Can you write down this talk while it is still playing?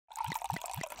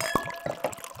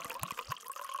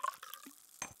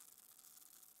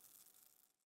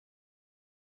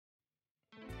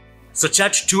So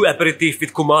chat to Aperitif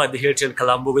with Kumar at the Hilton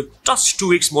Colombo with just 2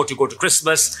 weeks more to go to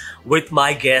Christmas with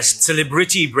my guest,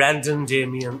 celebrity Brandon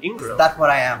Damian Ingram. That's what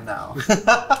I am now.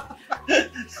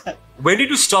 When did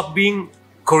you stop being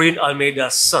Corrine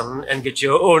Almeida's son and get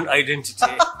your own identity?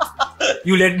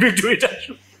 You let me do it.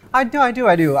 I do.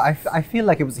 I feel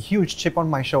like it was a huge chip on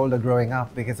my shoulder growing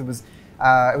up because it was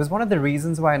one of the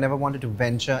reasons why I never wanted to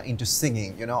venture into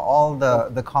singing. You know, all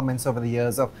the comments over the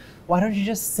years of, why don't you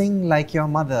just sing like your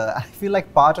mother? I feel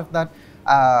like part of that,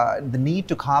 the need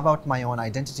to carve out my own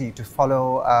identity, to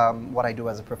follow what I do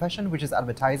as a profession, which is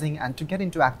advertising, and to get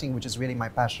into acting, which is really my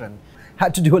passion.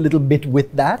 Had to do a little bit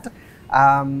with that.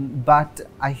 But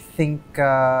I think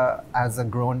as a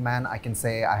grown man, I can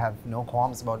say I have no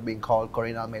qualms about being called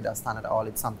Corrine Almeida's son at all.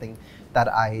 It's something that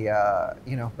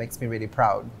makes me really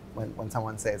proud when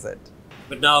someone says it.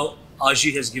 But now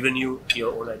Aji has given you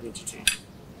your own identity,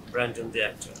 Brandon the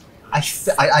actor.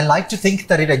 I like to think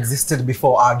that it existed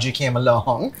before RG came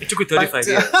along. It took you 35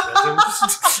 years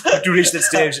to reach that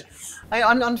stage.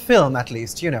 On film, at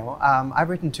least, you know. I've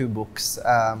written 2 books.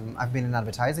 I've been in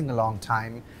advertising a long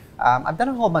time. I've done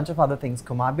a whole bunch of other things,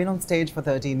 Kumar. I've been on stage for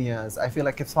 13 years. I feel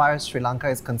like as far as Sri Lanka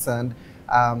is concerned,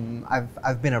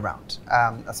 I've been around.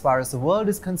 As far as the world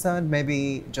is concerned,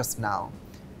 maybe just now.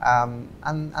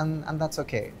 And that's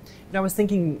okay. You know, I was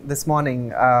thinking this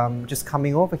morning, just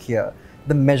coming over here,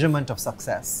 the measurement of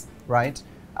success, right?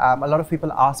 A lot of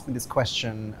people ask me this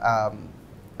question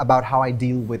about how I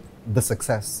deal with the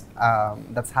success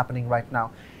that's happening right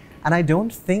now. And I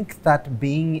don't think that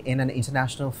being in an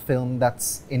international film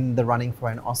that's in the running for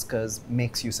an Oscars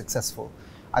makes you successful.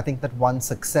 I think that one's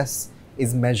success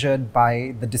is measured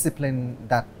by the discipline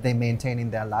that they maintain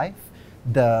in their life,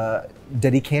 the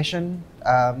dedication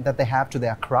that they have to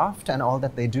their craft and all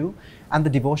that they do, and the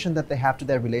devotion that they have to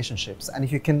their relationships. And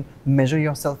if you can measure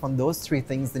yourself on those 3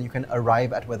 things, then you can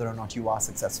arrive at whether or not you are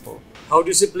successful. How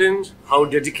disciplined, how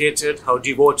dedicated, how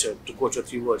devoted, to quote your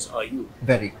 3 words, are you?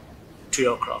 Very. To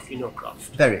your craft, in your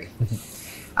craft? Very.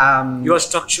 You are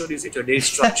structured, is it? Your day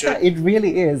structured? It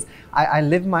really is. I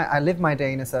live my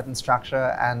day in a certain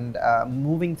structure, and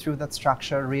moving through that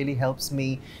structure really helps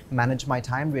me manage my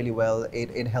time really well.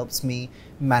 It helps me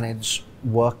manage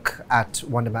work at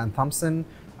Wonderman Thompson,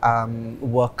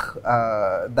 work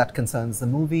that concerns the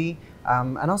movie,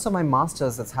 and also my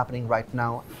master's that's happening right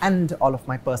now, and all of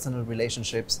my personal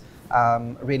relationships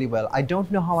really well. I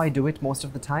don't know how I do it most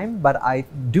of the time, but I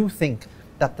do think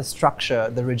that the structure,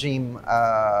 the regime,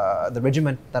 the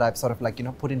regiment that I've sort of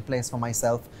put in place for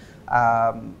myself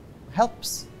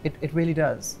helps. It really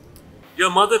does. Your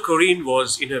mother, Corrine,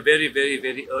 was in her very, very,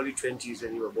 very early 20s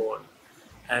when you were born.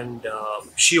 And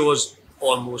she was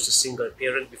almost a single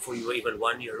parent before you were even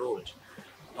 1 year old.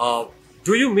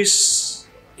 Do you miss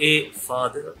a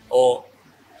father or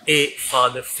a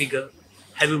father figure?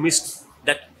 Have you missed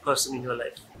that person in your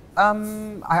life?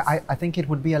 I think it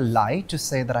would be a lie to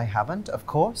say that I haven't, of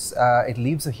course. It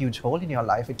leaves a huge hole in your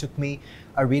life. It took me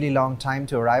a really long time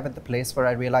to arrive at the place where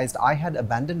I realized I had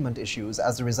abandonment issues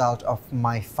as a result of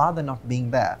my father not being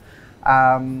there.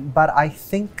 But I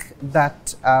think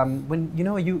that when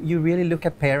you really look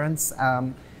at parents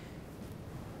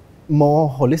more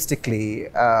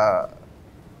holistically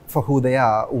for who they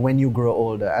are when you grow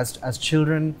older. As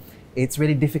children, it's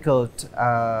really difficult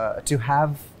to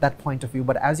have that point of view.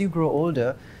 But as you grow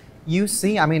older, you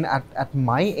see, I mean, at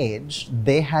my age,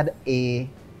 they had a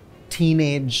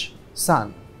teenage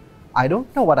son. I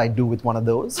don't know what I'd do with one of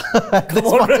those at this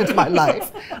point in my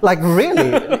life. Like,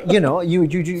 really,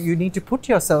 you need to put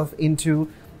yourself into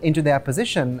their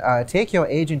position, take your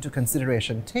age into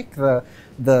consideration, take the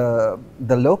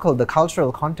local, the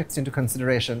cultural context into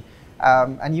consideration,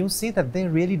 and you'll see that they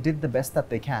really did the best that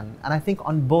they can. And I think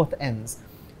on both ends,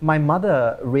 my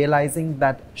mother realizing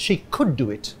that she could do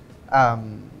it,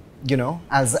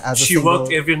 as a she single,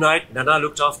 worked every night. Nana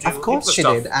looked after you. Of course she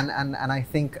did, and I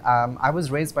think I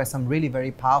was raised by some really very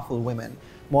powerful women,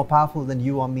 more powerful than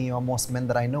you or me or most men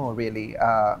that I know, really.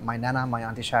 My Nana, my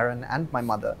Auntie Sharon, and my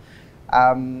mother.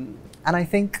 And I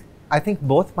think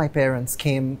both my parents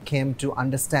came to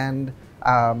understand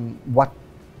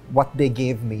what they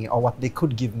gave me or what they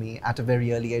could give me at a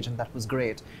very early age, and that was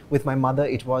great. With my mother,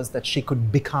 it was that she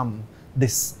could become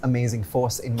this amazing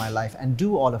force in my life and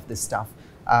do all of this stuff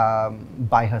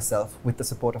by herself with the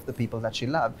support of the people that she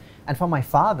loved. And for my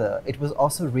father, it was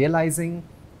also realizing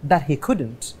that he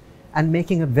couldn't and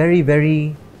making a very,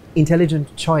 very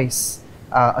intelligent choice,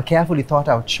 a carefully thought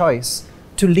out choice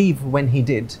to leave when he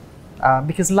did,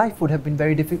 because life would have been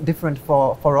very different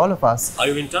for all of us. Are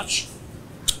you in touch?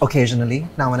 Occasionally,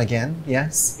 now and again,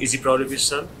 yes. Is he proud of his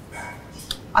son?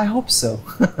 I hope so.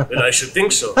 Well, I should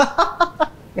think so.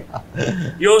 Yeah.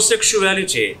 Your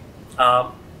sexuality.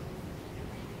 How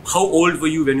old were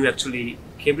you when you actually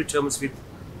came to terms with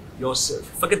yourself?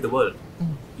 Forget the world.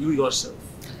 You yourself.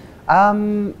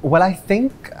 Well, I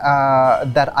think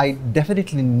that I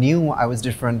definitely knew I was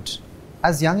different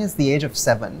as young as the age of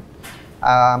 7.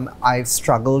 I've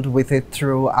struggled with it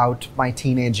throughout my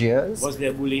teenage years. Was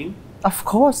there bullying? Of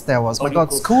course there was. My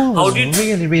God, school was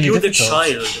really, really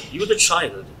difficult. You the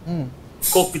child,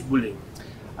 cope with bullying?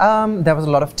 There was a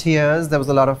lot of tears. There was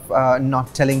a lot of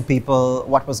not telling people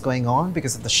what was going on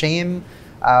because of the shame.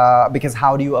 Because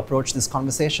how do you approach this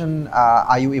conversation?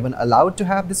 Are you even allowed to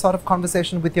have this sort of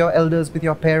conversation with your elders, with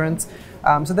your parents?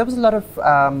 So there was a lot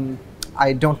of,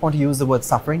 I don't want to use the word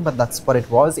suffering, but that's what it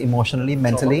was, emotionally,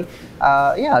 mentally.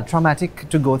 Yeah, traumatic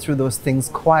to go through those things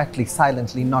quietly,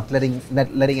 silently, not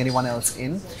letting anyone else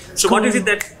in. So what is it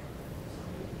that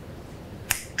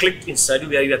clicked inside you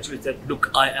where you actually said, look,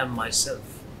 I am myself?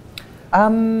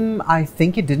 I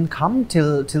think it didn't come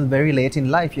till very late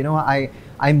in life. You know,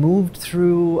 I moved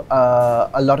through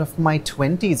a lot of my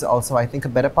 20s also. I think a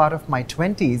better part of my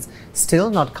 20s still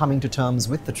not coming to terms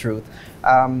with the truth.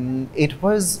 It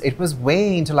was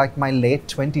way into like my late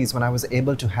 20s when I was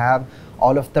able to have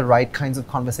all of the right kinds of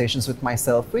conversations with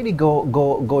myself, really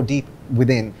go deep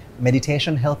within.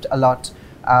 Meditation helped a lot.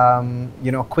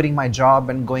 You know, quitting my job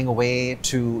and going away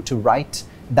to write,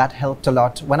 that helped a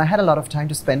lot. When I had a lot of time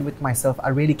to spend with myself, I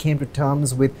really came to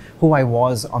terms with who I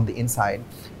was on the inside,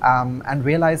 and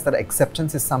realized that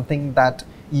acceptance is something that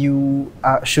you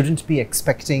shouldn't be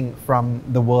expecting from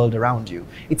the world around you.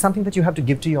 It's something that you have to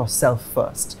give to yourself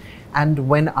first. And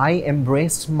when I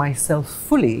embraced myself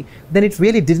fully, then it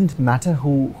really didn't matter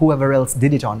whoever else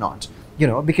did it or not, you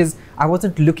know, because I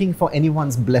wasn't looking for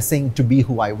anyone's blessing to be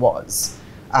who I was.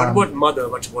 What about mother?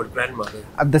 What about grandmother?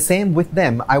 The same with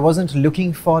them. I wasn't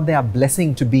looking for their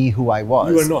blessing to be who I was.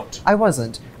 You were not. I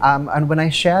wasn't. And when I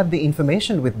shared the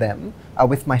information with them,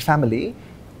 with my family,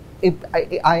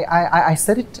 I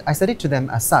said it to them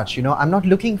as such. You know, I'm not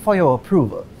looking for your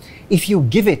approval. If you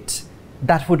give it,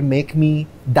 that would make me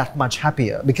that much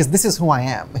happier, because this is who I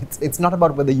am. It's not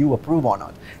about whether you approve or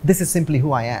not. This is simply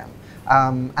who I am.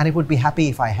 And it would be happy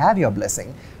if I had your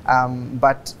blessing.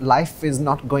 But life is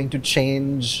not going to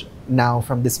change now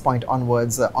from this point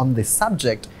onwards on this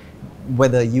subject,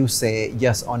 whether you say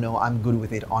yes or no, I'm good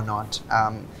with it or not.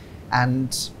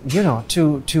 And you know,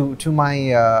 to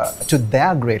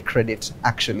their great credit,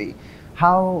 actually,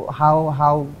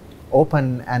 how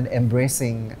open and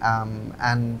embracing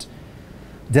and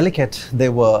delicate they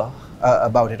were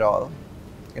about it all.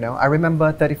 You know, I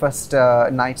remember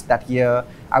 31st night that year,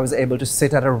 I was able to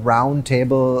sit at a round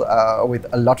table with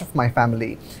a lot of my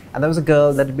family. And there was a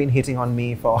girl that had been hitting on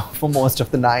me for most of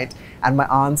the night. And my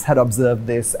aunts had observed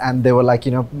this and they were like,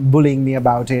 you know, bullying me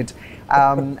about it.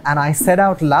 And I said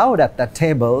out loud at that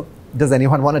table, does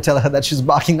anyone want to tell her that she's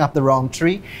barking up the wrong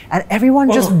tree? And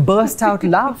everyone just burst out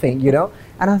laughing, you know.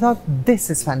 And I thought, this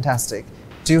is fantastic.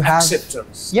 To have,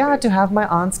 acceptance. Yeah, to have my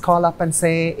aunts call up and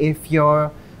say, if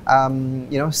you're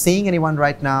you know, seeing anyone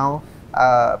right now,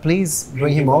 please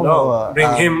bring him over.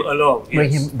 Bring him along.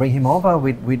 Yes. Bring him over.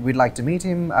 We'd like to meet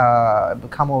him.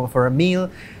 Come over for a meal.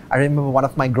 I remember one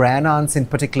of my grand-aunts in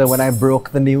particular, when I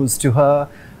broke the news to her,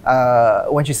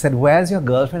 when she said, "Where's your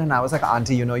girlfriend?" And I was like,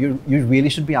 "Auntie, you know, you really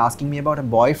should be asking me about a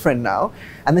boyfriend now."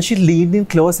 And then she leaned in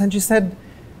close and she said,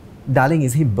 "Darling,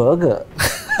 is he burger?"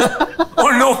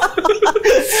 Oh no!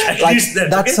 At Like, least that,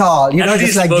 that's okay? all. You know,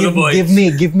 just like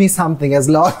give me something, as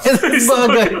long as it's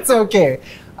burger, it's okay.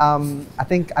 I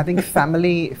think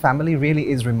family really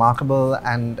is remarkable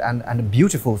and a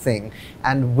beautiful thing,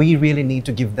 and we really need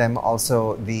to give them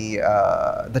also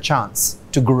the chance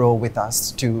to grow with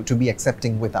us, to be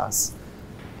accepting with us.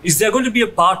 Is there going to be a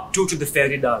part 2 to the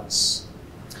fairy dance?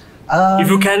 If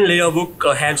you can lay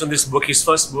your hands on this book, his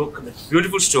first book,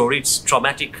 beautiful story. It's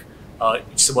traumatic.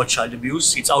 It's about child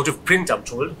abuse. It's out of print, I'm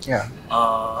told. Yeah.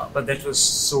 But that was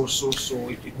so.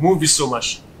 It moved me so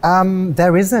much.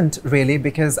 There isn't really,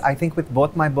 because I think with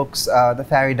both my books, The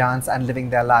Fairy Dance and Living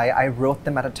Their Lie, I wrote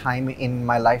them at a time in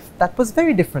my life that was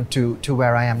very different to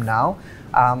where I am now.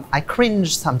 I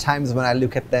cringe sometimes when I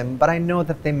look at them, but I know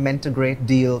that they meant a great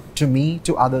deal to me,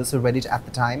 to others who read it at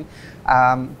the time.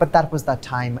 But that was that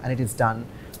time, and it is done.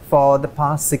 For the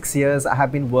past 6 years, I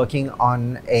have been working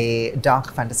on a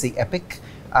dark fantasy epic,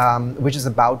 which is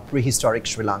about prehistoric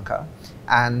Sri Lanka.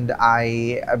 And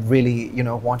I really, you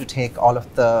know, want to take all of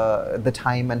the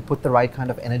time and put the right kind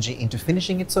of energy into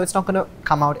finishing it. So it's not going to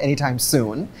come out anytime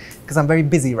soon, because I'm very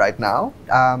busy right now.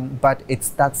 But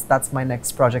that's my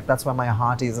next project. That's where my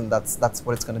heart is, and that's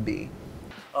what it's going to be.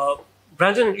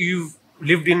 Brandon, you've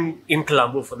lived in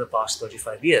Colombo for the past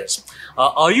 35 years.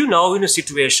 Are you now in a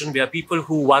situation where people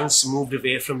who once moved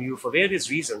away from you for various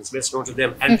reasons, best known to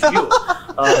them and to you,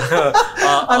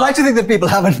 I like to think that people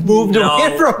haven't moved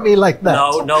away from me like that.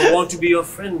 Now want to be your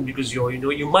friend because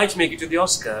you might make it to the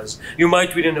Oscars, you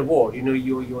might win an award,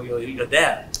 you're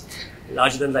there.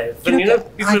 Larger than life. And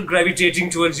people are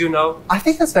gravitating towards you now. I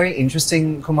think that's very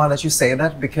interesting, Kumar, that you say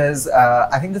that, because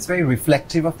I think that's very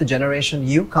reflective of the generation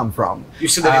you come from. You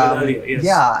said that even earlier, yes.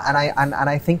 Yeah, and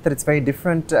I think that it's very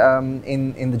different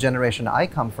in the generation I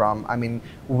come from. I mean,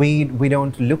 we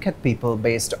don't look at people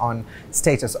based on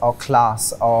status or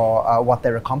class or what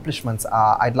their accomplishments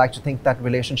are. I'd like to think that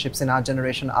relationships in our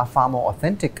generation are far more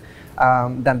authentic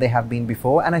than they have been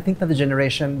before, and I think that the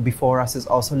generation before us is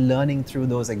also learning through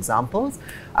those examples.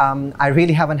 I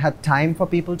really haven't had time for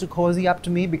people to cozy up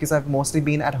to me because I've mostly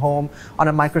been at home on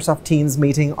a Microsoft Teams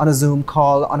meeting, on a Zoom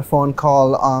call, on a phone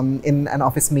call, in an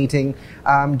office meeting,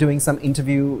 doing some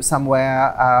interview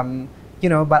somewhere,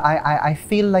 but I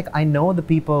feel like I know the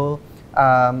people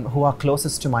who are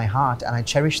closest to my heart, and I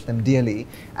cherish them dearly,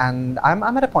 and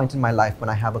I'm at a point in my life when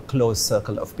I have a close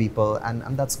circle of people,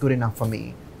 and that's good enough for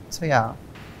me. So yeah.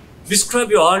 Describe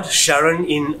your Aunt Sharon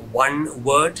in one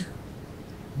word.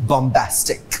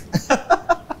 Bombastic.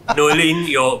 Nolene,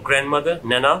 your grandmother,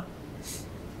 Nana.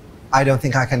 I don't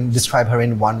think I can describe her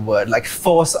in one word. Like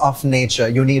force of nature,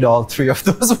 you need all three of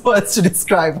those words to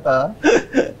describe her.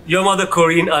 Your mother,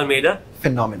 Corrine Almeida.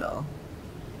 Phenomenal.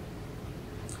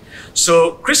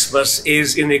 So Christmas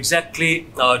is in exactly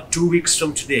 2 weeks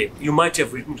from today. You might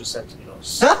have written to Santa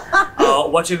Claus.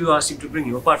 What have you asked him to bring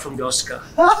you apart from the Oscar?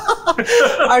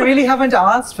 I really haven't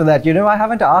asked for that. I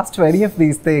haven't asked for any of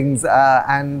these things,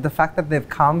 and the fact that they've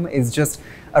come is just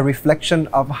a reflection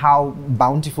of how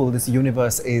bountiful this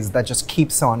universe is that just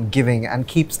keeps on giving and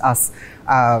keeps us.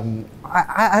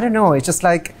 I don't know. It's just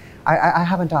like I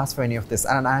haven't asked for any of this,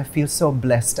 and I feel so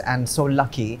blessed and so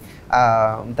lucky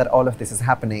that all of this is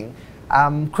happening.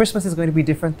 Christmas is going to be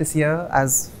different this year,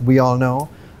 as we all know.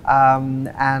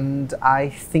 And I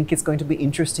think it's going to be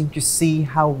interesting to see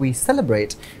how we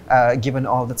celebrate, given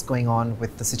all that's going on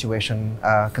with the situation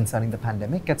concerning the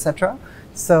pandemic, etc.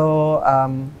 So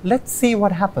let's see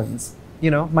what happens.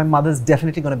 My mother's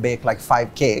definitely going to bake like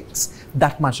 5 cakes.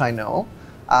 That much I know.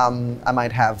 I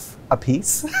might have a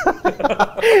piece.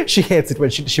 She hates it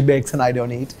when she bakes and I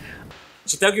don't eat.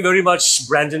 So thank you very much,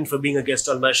 Brandon, for being a guest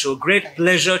on my show. Great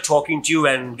pleasure talking to you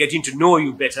and getting to know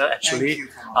you better, actually. Thank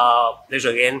you. Pleasure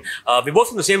again. We're both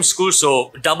from the same school,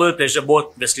 so double pleasure,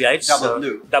 both Wesleyites. Double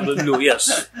blue. Double blue,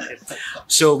 yes.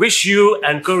 So wish you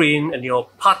and Corrine and your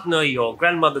partner, your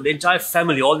grandmother, the entire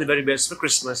family, all the very best for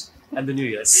Christmas and the New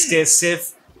Year. Stay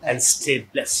safe and stay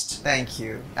blessed. Thank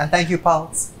you. And thank you,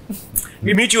 Pulse.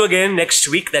 We meet you again next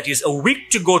week. That is a week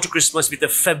to go to Christmas with a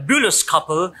fabulous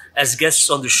couple as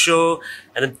guests on the show.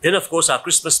 And then, of course, our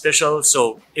Christmas special.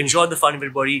 So enjoy the fun,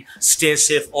 everybody. Stay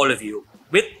safe, all of you.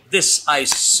 With this, I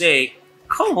say,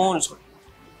 come on.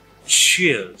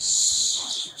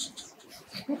 Cheers.